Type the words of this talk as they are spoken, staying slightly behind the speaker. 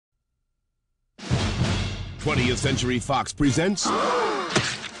20th Century Fox presents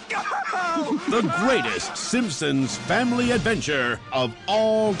the greatest Simpsons family adventure of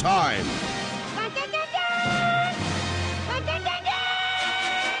all time.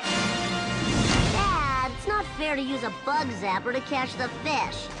 Dad, it's not fair to use a bug zapper to catch the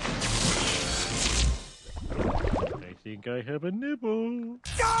fish. I think I have a nibble.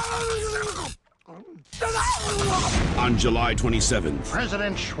 On July 27th,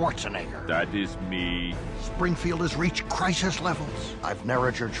 President Schwarzenegger. That is me. Springfield has reached crisis levels. I've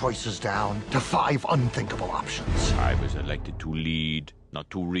narrowed your choices down to 5 unthinkable options. I was elected to lead, not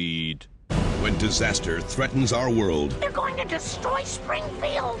to read. when disaster threatens our world, They're going to destroy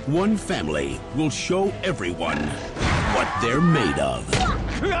Springfield. one family will show everyone what they're made of.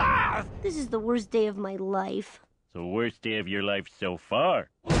 This is the worst day of my life. The worst day of your life so far.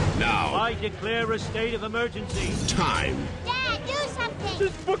 Now, I declare a state of emergency. time Dad, do something.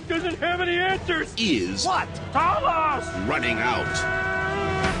 This book doesn't have any answers. is What? Tell us! running out.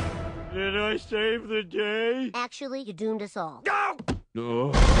 Did I save the day? Actually, you doomed us all.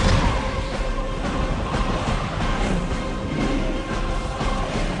 No.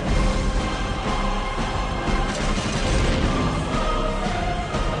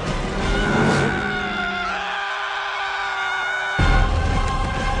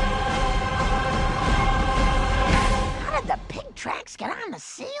 How did the pig tracks get on the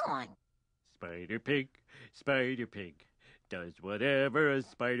ceiling? Spider Pig does whatever a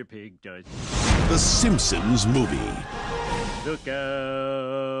spider pig does. The Simpsons movie. Look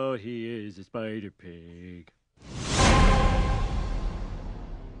out, he is a spider pig.